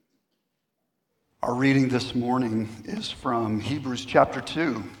Our reading this morning is from Hebrews chapter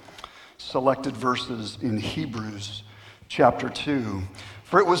 2, selected verses in Hebrews chapter 2.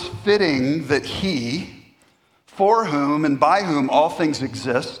 For it was fitting that he, for whom and by whom all things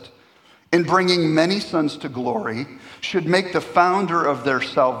exist, in bringing many sons to glory, should make the founder of their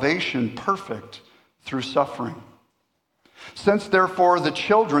salvation perfect through suffering. Since therefore the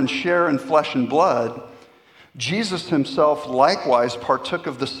children share in flesh and blood, Jesus himself likewise partook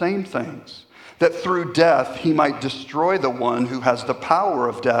of the same things, that through death he might destroy the one who has the power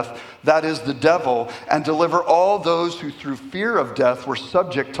of death, that is the devil, and deliver all those who through fear of death were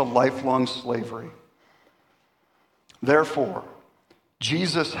subject to lifelong slavery. Therefore,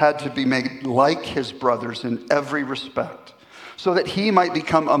 Jesus had to be made like his brothers in every respect, so that he might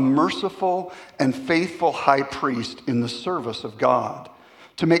become a merciful and faithful high priest in the service of God,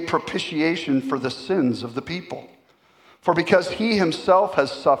 to make propitiation for the sins of the people. For because he himself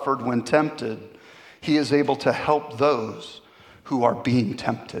has suffered when tempted, he is able to help those who are being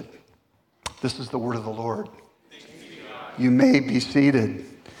tempted. This is the word of the Lord. You may be seated.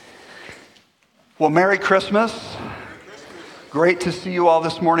 Well, Merry Christmas. Great to see you all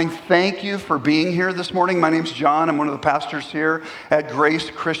this morning. Thank you for being here this morning. My name's John. I'm one of the pastors here at Grace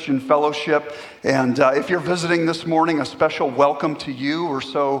Christian Fellowship. And if you're visiting this morning, a special welcome to you. We're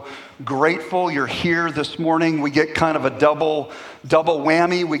so grateful you're here this morning. We get kind of a double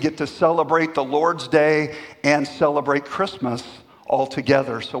whammy. We get to celebrate the Lord's Day and celebrate Christmas all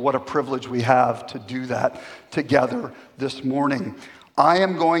together. So what a privilege we have to do that together this morning. I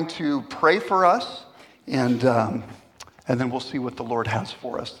am going to pray for us and then we'll see what the Lord has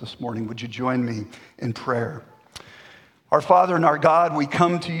for us this morning. Would you join me in prayer? Our Father and our God, we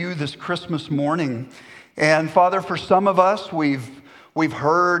come to you this Christmas morning. And Father, for some of us, we've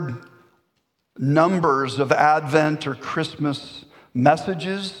heard numbers of Advent or Christmas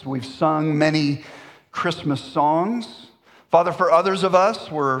messages. We've sung many Christmas songs. Father, for others of us,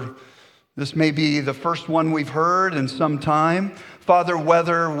 this may be the first one we've heard in some time. Father,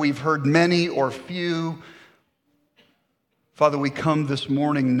 whether we've heard many or few, Father, we come this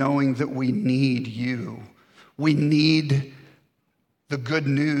morning knowing that we need you. We need the good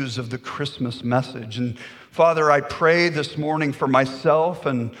news of the Christmas message. And Father, I pray this morning for myself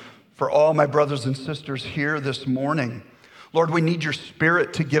and for all my brothers and sisters here this morning. Lord, we need your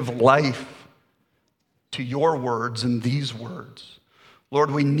Spirit to give life to your words and these words.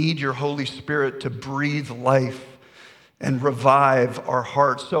 Lord, we need your Holy Spirit to breathe life and revive our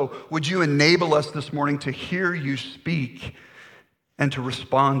hearts. So would you enable us this morning to hear you speak and to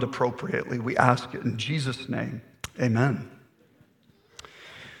respond appropriately? We ask it in Jesus' name. Amen.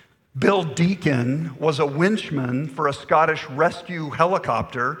 Bill Deacon was a winchman for a Scottish rescue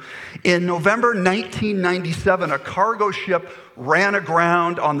helicopter. In November 1997, a cargo ship ran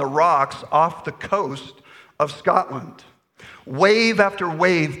aground on the rocks off the coast of Scotland. Wave after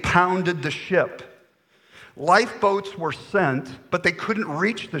wave pounded the ship. Lifeboats were sent, but they couldn't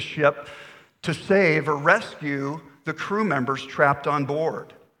reach the ship to save or rescue the crew members trapped on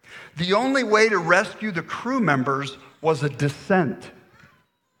board. The only way to rescue the crew members was a descent.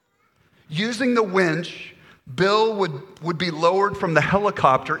 Using the winch, Bill would be lowered from the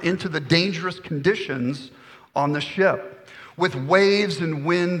helicopter into the dangerous conditions on the ship. With waves and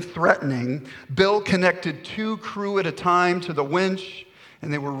wind threatening, Bill connected 2 crew at a time to the winch,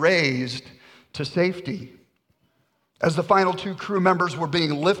 and they were raised to safety. As the final 2 crew members were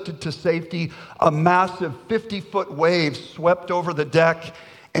being lifted to safety, a massive 50-foot wave swept over the deck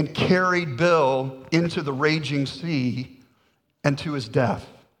and carried Bill into the raging sea and to his death.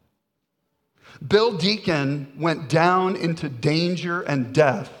 Bill Deacon went down into danger and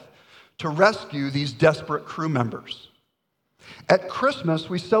death to rescue these desperate crew members. At Christmas,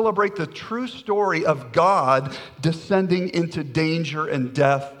 we celebrate the true story of God descending into danger and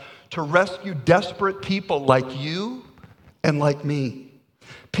death to rescue desperate people like you and like me,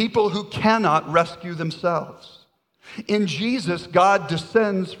 people who cannot rescue themselves. In Jesus, God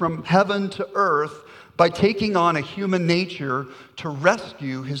descends from heaven to earth by taking on a human nature to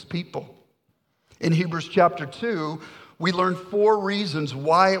rescue his people. In Hebrews chapter 2, we learn 4 reasons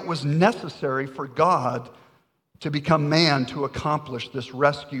why it was necessary for God to become man to accomplish this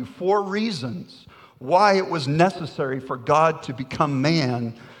rescue. 4 reasons why it was necessary for God to become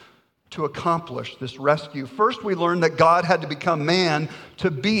man to accomplish this rescue. First, we learn that God had to become man to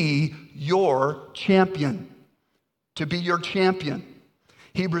be your champion. To be your champion.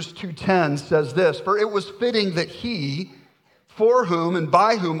 Hebrews 2:10 says this, "For it was fitting that he, for whom and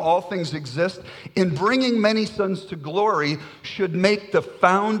by whom all things exist, in bringing many sons to glory, should make the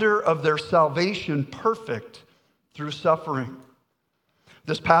founder of their salvation perfect through suffering."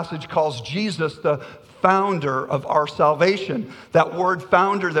 This passage calls Jesus the founder of our salvation. That word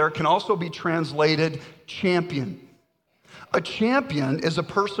founder there can also be translated champion. A champion is a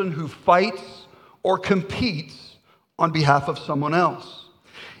person who fights or competes on behalf of someone else.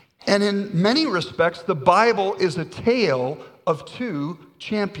 And in many respects, the Bible is a tale of two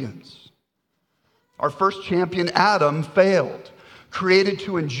champions. Our first champion, Adam, failed. Created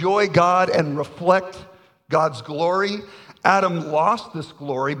to enjoy God and reflect God's glory, Adam lost this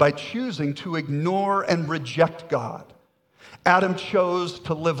glory by choosing to ignore and reject God. Adam chose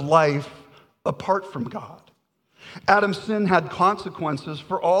to live life apart from God. Adam's sin had consequences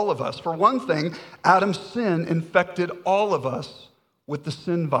for all of us. For one thing, Adam's sin infected all of us with the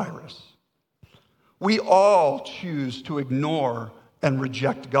sin virus. We all choose to ignore and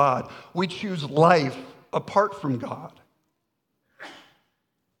reject God. We choose life apart from God.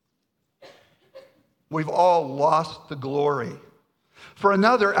 We've all lost the glory. For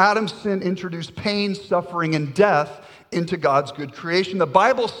another, Adam's sin introduced pain, suffering, and death into God's good creation. The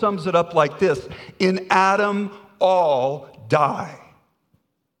Bible sums it up like this: in Adam, all die.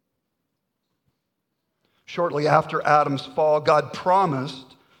 Shortly after Adam's fall, God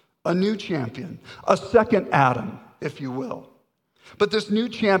promised a new champion, a second Adam, if you will. But this new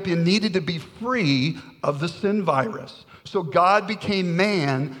champion needed to be free of the sin virus. So God became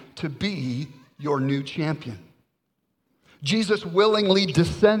man to be your new champion. Jesus willingly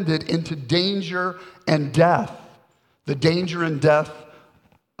descended into danger and death, the danger and death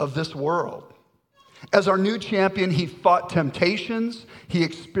of this world. As our new champion, he fought temptations, he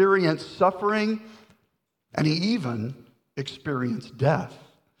experienced suffering, and he even experienced death.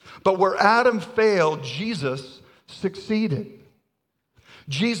 But where Adam failed, Jesus succeeded.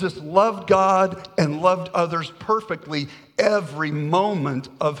 Jesus loved God and loved others perfectly every moment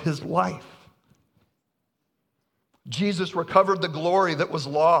of his life. Jesus recovered the glory that was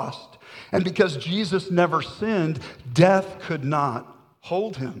lost. And because Jesus never sinned, death could not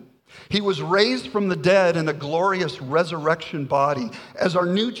hold him. He was raised from the dead in a glorious resurrection body. As our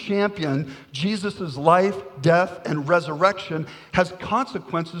new champion, Jesus' life, death, and resurrection has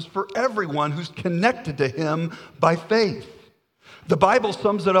consequences for everyone who's connected to him by faith. The Bible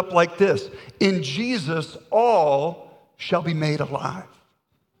sums it up like this: in Jesus, all shall be made alive.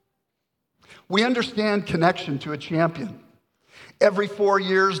 We understand connection to a champion. Every 4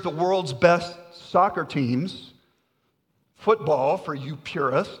 years, the world's best soccer teams, football for you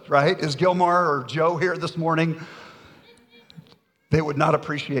purists, right? Is Gilmar or Joe here this morning? They would not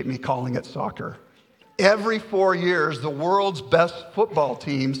appreciate me calling it soccer. Every 4 years, the world's best football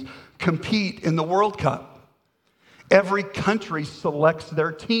teams compete in the World Cup. Every country selects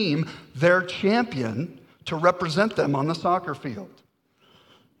their team, their champion, to represent them on the soccer field.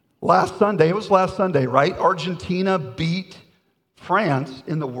 Last Sunday, right? Argentina beat France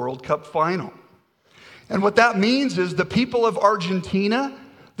in the World Cup final. And what that means is the people of Argentina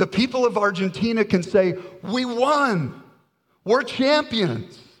can say, we won. We're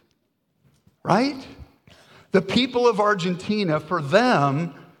champions, right? The people of Argentina, for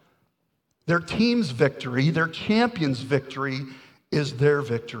them, their team's victory, their champion's victory is their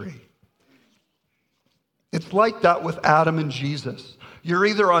victory. It's like that with Adam and Jesus. You're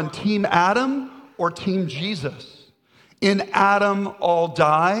either on Team Adam or Team Jesus. In Adam, all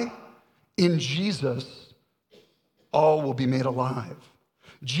die. In Jesus, all will be made alive.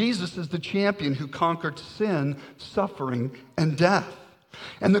 Jesus is the champion who conquered sin, suffering, and death.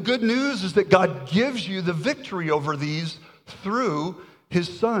 And the good news is that God gives you the victory over these through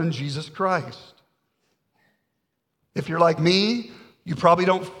his Son, Jesus Christ. If you're like me, you probably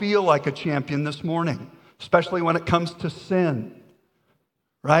don't feel like a champion this morning, especially when it comes to sin.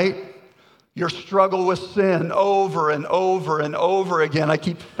 Right? Your struggle with sin over and over and over again. I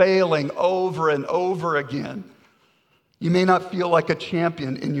keep failing over and over again. You may not feel like a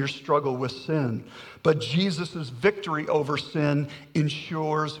champion in your struggle with sin, but Jesus' victory over sin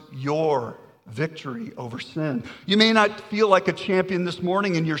ensures your victory over sin. You may not feel like a champion this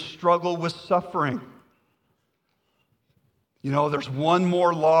morning in your struggle with suffering. You know, there's one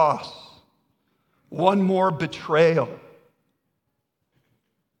more loss, one more betrayal,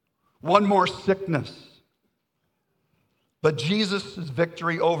 one more sickness. But Jesus'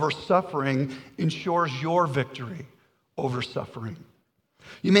 victory over suffering ensures your victory over suffering.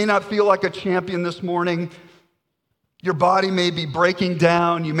 You may not feel like a champion this morning. Your body may be breaking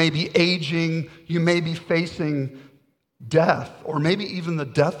down. You may be aging. You may be facing death, or maybe even the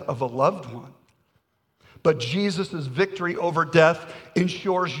death of a loved one. But Jesus' victory over death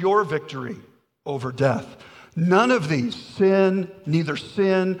ensures your victory over death. None of these, neither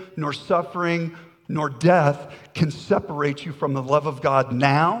sin, nor suffering, nor death can separate you from the love of God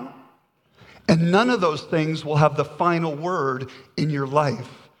now, and none of those things will have the final word in your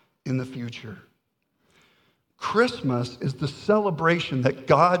life in the future. Christmas is the celebration that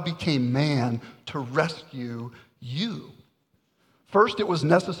God became man to rescue you. First, it was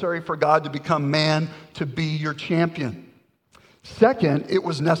necessary for God to become man to be your champion. Second, it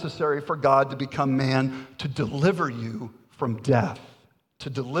was necessary for God to become man to deliver you from death. To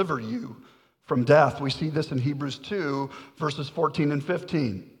deliver you from death. We see this in Hebrews 2, verses 14 and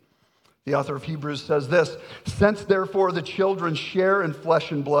 15. The author of Hebrews says this, "Since therefore the children share in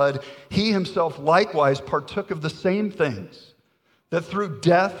flesh and blood, he himself likewise partook of the same things, that through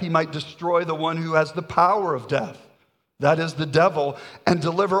death he might destroy the one who has the power of death, that is the devil, and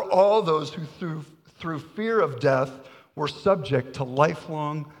deliver all those who through fear of death were subject to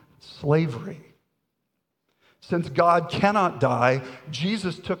lifelong slavery." Since God cannot die,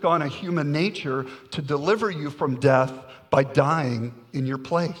 Jesus took on a human nature to deliver you from death by dying in your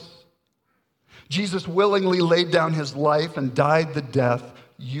place. Jesus willingly laid down his life and died the death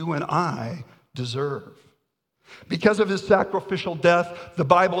you and I deserve. Because of his sacrificial death, the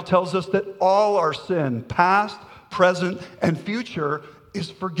Bible tells us that all our sin, past, present, and future, is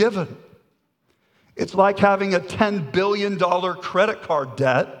forgiven. It's like having a $10 billion credit card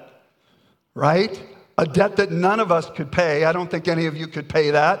debt, right? A debt that none of us could pay. I don't think any of you could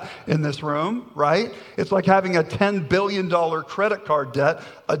pay that in this room, right? It's like having a $10 billion credit card debt,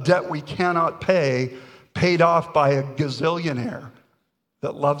 a debt we cannot pay, paid off by a gazillionaire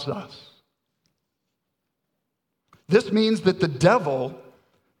that loves us. This means that the devil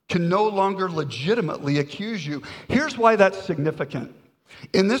can no longer legitimately accuse you. Here's why that's significant.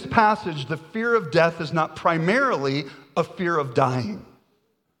 In this passage, the fear of death is not primarily a fear of dying.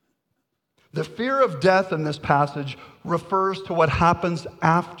 The fear of death in this passage refers to what happens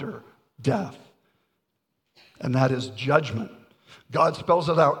after death, and that is judgment. God spells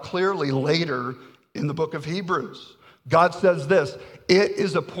it out clearly later in the book of Hebrews. God says this, "It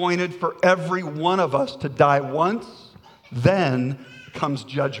is appointed for every one of us to die once, then comes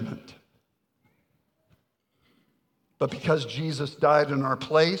judgment." But because Jesus died in our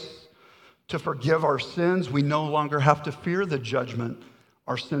place to forgive our sins, we no longer have to fear the judgment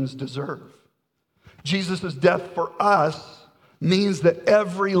our sins deserve. Jesus' death for us means that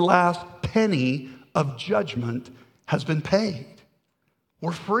every last penny of judgment has been paid.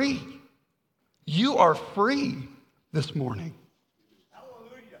 We're free. You are free this morning.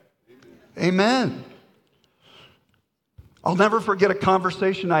 Hallelujah. Amen. I'll never forget a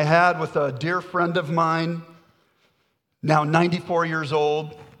conversation I had with a dear friend of mine, now 94 years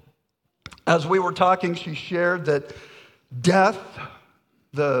old. As we were talking, she shared that death,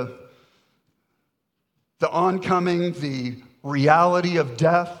 the oncoming, the reality of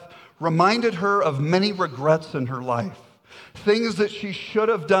death, reminded her of many regrets in her life. Things that she should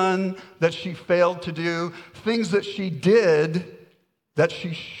have done that she failed to do, things that she did that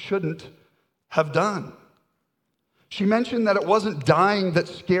she shouldn't have done. She mentioned that it wasn't dying that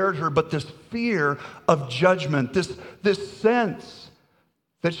scared her, but this fear of judgment, this sense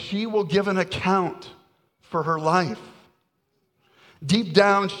that she will give an account for her life. Deep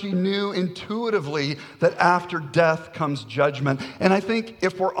down, she knew intuitively that after death comes judgment. And I think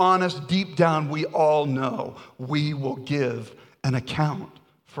if we're honest, deep down, we all know we will give an account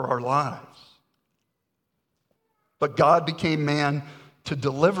for our lives. But God became man to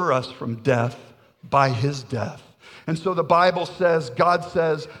deliver us from death by his death. And so the Bible says, God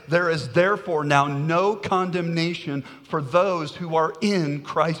says, there is therefore now no condemnation for those who are in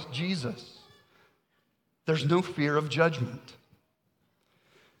Christ Jesus. There's no fear of judgment.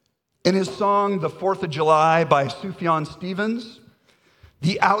 In his song, The 4th of July by Sufjan Stevens,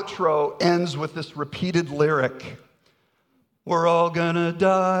 the outro ends with this repeated lyric, "We're all gonna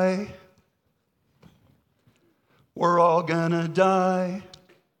die. We're all gonna die.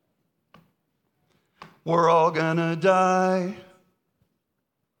 We're all gonna die."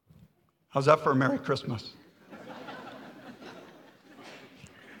 How's that for a Merry Christmas?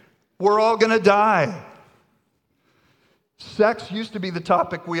 We're all gonna die. Sex used to be the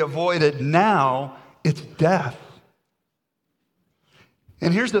topic we avoided. Now it's death.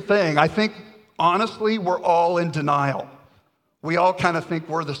 And here's the thing. I think, honestly, we're all in denial. We all kind of think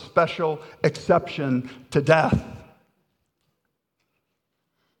we're the special exception to death.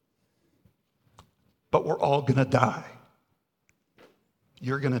 But we're all going to die.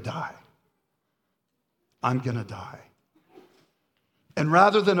 You're going to die. I'm going to die. And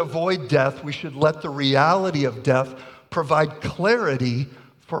rather than avoid death, we should let the reality of death provide clarity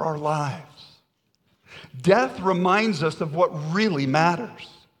for our lives. Death reminds us of what really matters.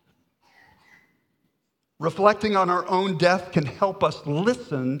 Reflecting on our own death can help us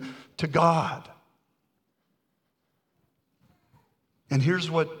listen to God. And here's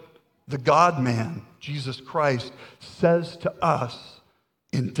what the God-man, Jesus Christ, says to us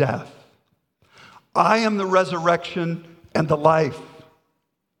in death. I am the resurrection and the life.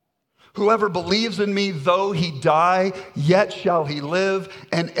 Whoever believes in me, though he die, yet shall he live,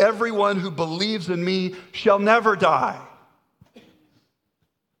 and everyone who believes in me shall never die.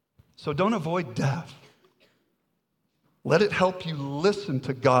 So don't avoid death. Let it help you listen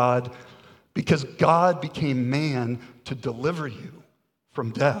to God, because God became man to deliver you from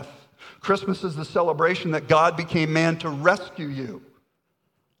death. Christmas is the celebration that God became man to rescue you.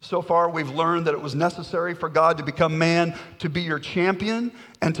 So far, we've learned that it was necessary for God to become man to be your champion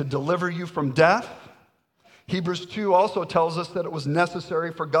and to deliver you from death. Hebrews 2 also tells us that it was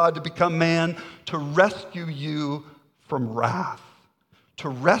necessary for God to become man to rescue you from wrath. To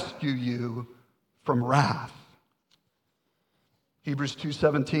rescue you from wrath. Hebrews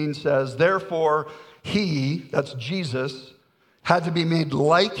 2:17 says, therefore, he, that's Jesus, had to be made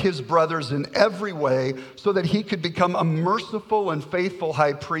like his brothers in every way so that he could become a merciful and faithful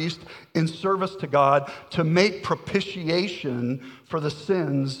high priest in service to God to make propitiation for the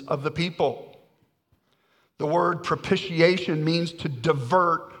sins of the people. The word propitiation means to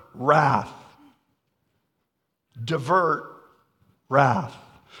divert wrath. Divert wrath.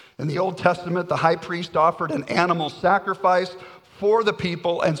 In the Old Testament, the high priest offered an animal sacrifice for the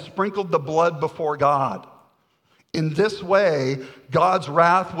people and sprinkled the blood before God. In this way, God's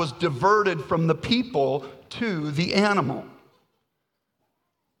wrath was diverted from the people to the animal.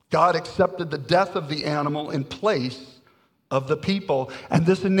 God accepted the death of the animal in place of the people, and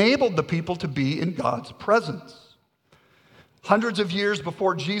this enabled the people to be in God's presence. Hundreds of years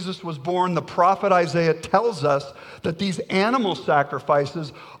before Jesus was born, the prophet Isaiah tells us that these animal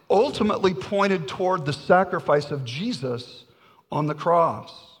sacrifices ultimately pointed toward the sacrifice of Jesus on the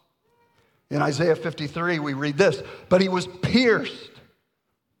cross. In Isaiah 53, we read this, but he was pierced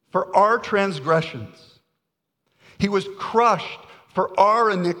for our transgressions. He was crushed for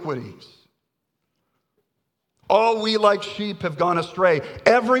our iniquities. All we like sheep have gone astray.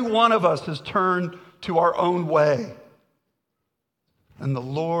 Every one of us has turned to our own way. And the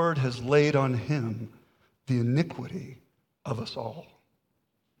Lord has laid on him the iniquity of us all.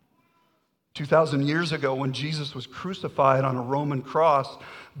 2,000 years ago, when Jesus was crucified on a Roman cross,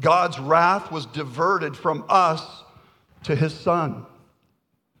 God's wrath was diverted from us to his Son.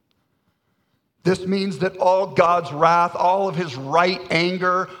 This means that all God's wrath, all of his right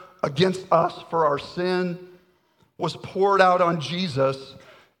anger against us for our sin, was poured out on Jesus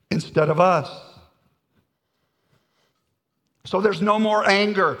instead of us. So there's no more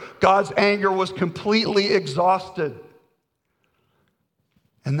anger. God's anger was completely exhausted.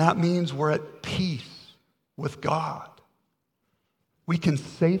 And that means we're at peace with God. We can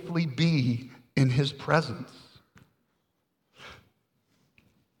safely be in his presence.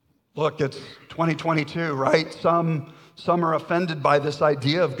 Look, it's 2022, right? Some are offended by this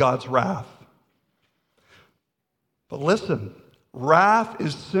idea of God's wrath. But listen, wrath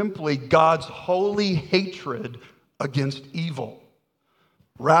is simply God's holy hatred against evil.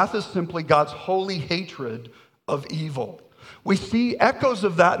 Wrath is simply God's holy hatred of evil. We see echoes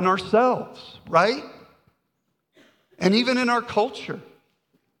of that in ourselves, right? And even in our culture.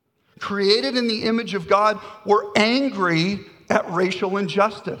 Created in the image of God, we're angry at racial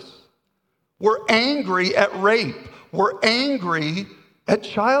injustice. We're angry at rape. We're angry at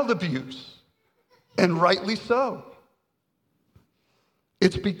child abuse. And rightly so.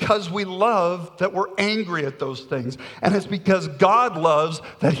 It's because we love that we're angry at those things. And it's because God loves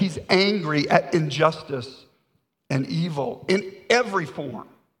that he's angry at injustice and evil in every form.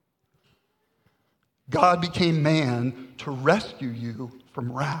 God became man to rescue you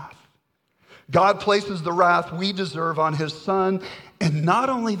from wrath. God places the wrath we deserve on his Son, and not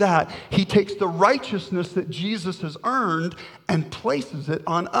only that, he takes the righteousness that Jesus has earned and places it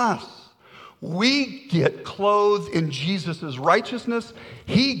on us. We get clothed in Jesus' righteousness.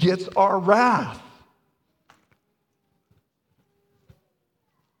 He gets our wrath.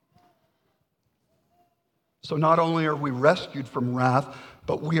 So not only are we rescued from wrath,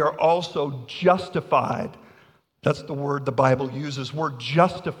 but we are also justified. That's the word the Bible uses. We're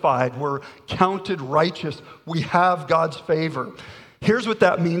justified. We're counted righteous. We have God's favor. Here's what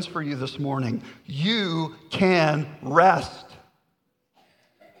that means for you this morning. You can rest.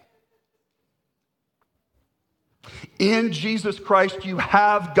 In Jesus Christ, you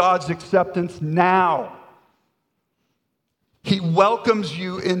have God's acceptance now. He welcomes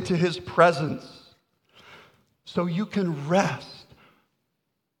you into his presence. So you can rest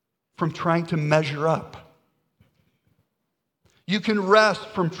from trying to measure up You can rest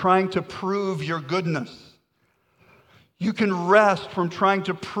from trying to prove your goodness. You can rest from trying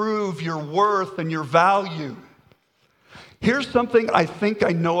to prove your worth and your value. Here's something I think I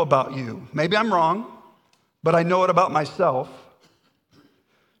know about you. Maybe I'm wrong, but I know it about myself.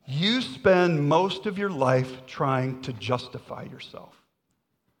 You spend most of your life trying to justify yourself.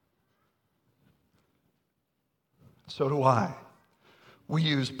 So do I. We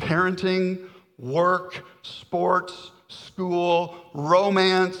use parenting, work, sports, school,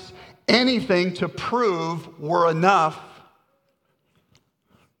 romance, anything to prove we're enough,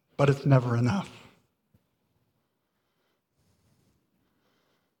 but it's never enough.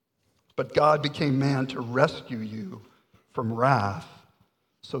 But God became man to rescue you from wrath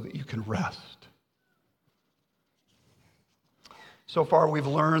so that you can rest. So far, we've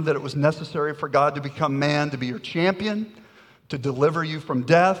learned that it was necessary for God to become man to be your champion, to deliver you from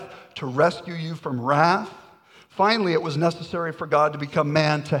death, to rescue you from wrath. Finally, it was necessary for God to become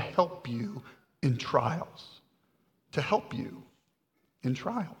man to help you in trials. To help you in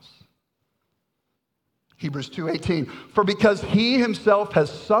trials. Hebrews 2:18, for because he himself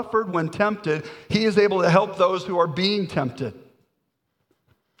has suffered when tempted, he is able to help those who are being tempted.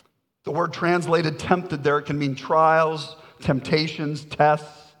 The word translated tempted there can mean trials, temptations,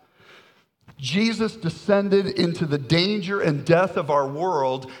 tests. Jesus descended into the danger and death of our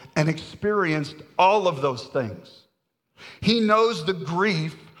world and experienced all of those things. He knows the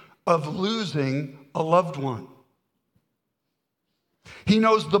grief of losing a loved one. He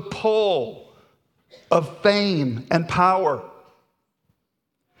knows the pull of fame and power.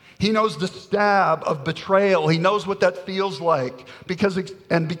 He knows the stab of betrayal. He knows what that feels like. Because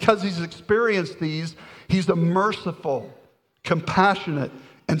he's experienced these, he's a merciful, compassionate,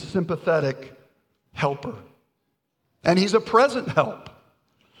 and sympathetic helper. And he's a present help.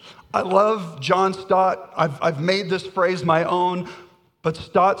 I love John Stott. I've made this phrase my own, but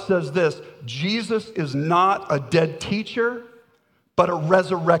Stott says this: Jesus is not a dead teacher, but a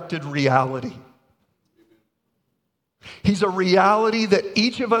resurrected reality. He's a reality that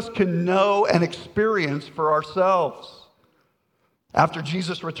each of us can know and experience for ourselves. After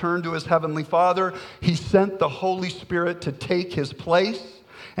Jesus returned to his heavenly Father, he sent the Holy Spirit to take his place,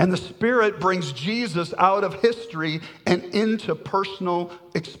 and the Spirit brings Jesus out of history and into personal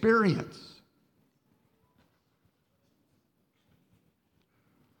experience.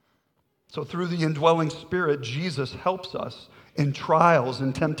 So through the indwelling Spirit, Jesus helps us in trials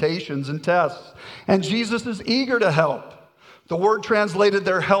and temptations and tests. And Jesus is eager to help. The word translated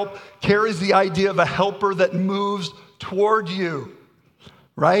there, help, carries the idea of a helper that moves toward you,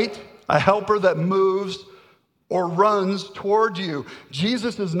 right? A helper that moves or runs toward you.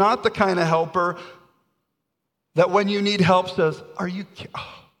 Jesus is not the kind of helper that when you need help says, are you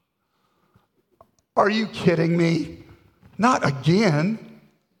kidding me? Not again.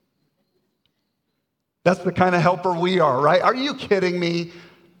 That's the kind of helper we are, right? Are you kidding me?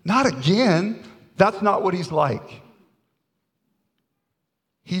 Not again. That's not what he's like.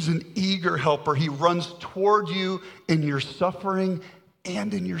 He's an eager helper. He runs toward you in your suffering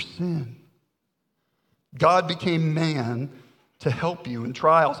and in your sin. God became man to help you in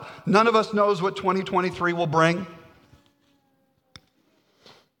trials. None of us knows what 2023 will bring.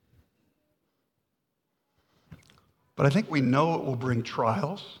 But I think we know it will bring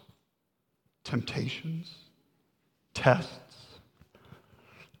trials, temptations, tests,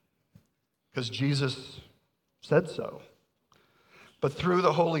 because Jesus said so. But through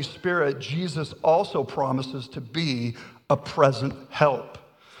the Holy Spirit, Jesus also promises to be a present help.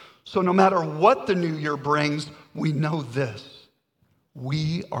 So no matter what the new year brings, we know this: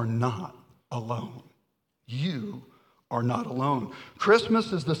 we are not alone. You are not alone.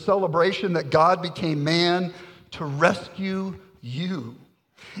 Christmas is the celebration that God became man to rescue you.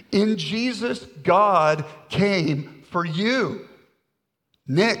 In Jesus, God came for you.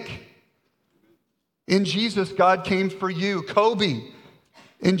 Nick, in Jesus, God came for you. Kobe,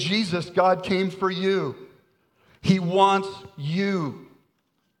 in Jesus, God came for you. He wants you,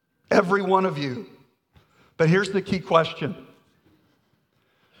 every one of you. But here's the key question.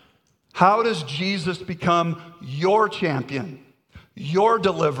 How does Jesus become your champion, your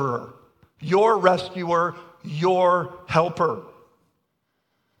deliverer, your rescuer, your helper?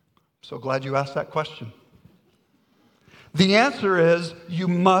 So glad you asked that question. The answer is you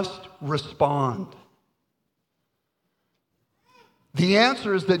must respond. The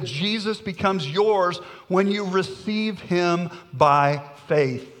answer is that Jesus becomes yours when you receive him by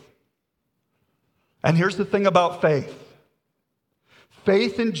faith. And here's the thing about faith.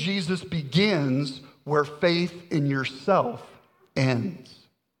 Faith in Jesus begins where faith in yourself ends.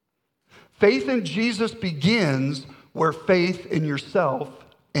 Faith in Jesus begins where faith in yourself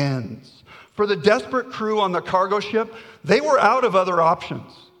ends. For the desperate crew on the cargo ship, they were out of other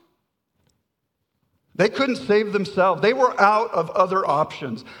options. They couldn't save themselves. They were out of other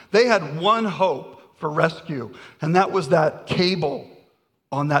options. They had one hope for rescue, and that was that cable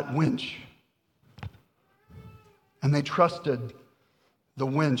on that winch. And they trusted the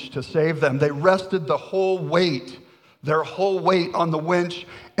winch to save them. They rested their whole weight on the winch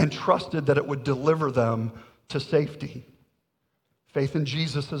and trusted that it would deliver them to safety. Faith in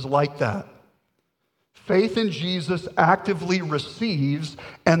Jesus is like that. Faith in Jesus actively receives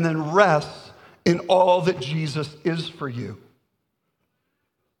and then rests in all that Jesus is for you.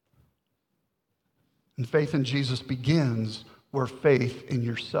 And faith in Jesus begins where faith in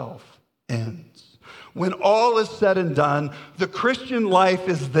yourself ends. When all is said and done, the Christian life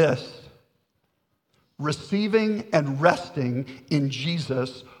is this: receiving and resting in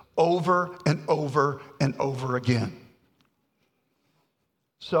Jesus over and over and over again.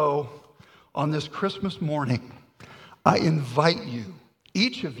 So, on this Christmas morning, I invite you,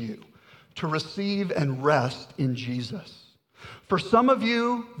 each of you, to receive and rest in Jesus. For some of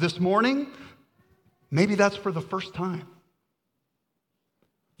you this morning, maybe that's for the first time.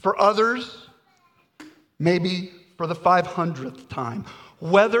 For others, maybe for the 500th time.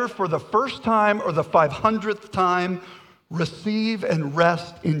 Whether for the first time or the 500th time, receive and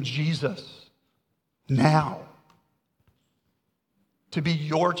rest in Jesus now to be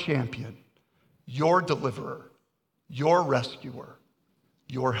your champion, your deliverer, your rescuer,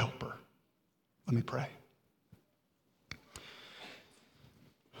 your helper. Let me pray.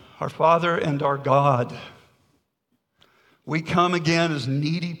 Our Father and our God, we come again as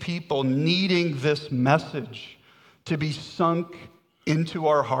needy people, needing this message to be sunk into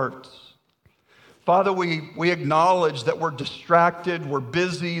our hearts. Father, we acknowledge that we're distracted, we're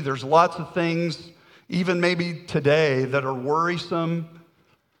busy, there's lots of things, even maybe today, that are worrisome.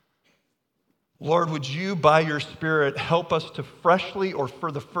 Lord, would you, by your Spirit, help us to freshly or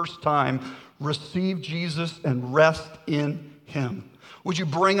for the first time receive Jesus and rest in him? Would you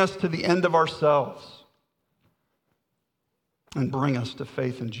bring us to the end of ourselves and bring us to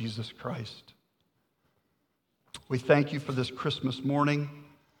faith in Jesus Christ? We thank you for this Christmas morning.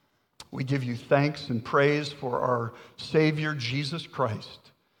 We give you thanks and praise for our Savior, Jesus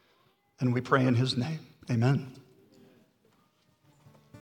Christ. And we pray in his name. Amen.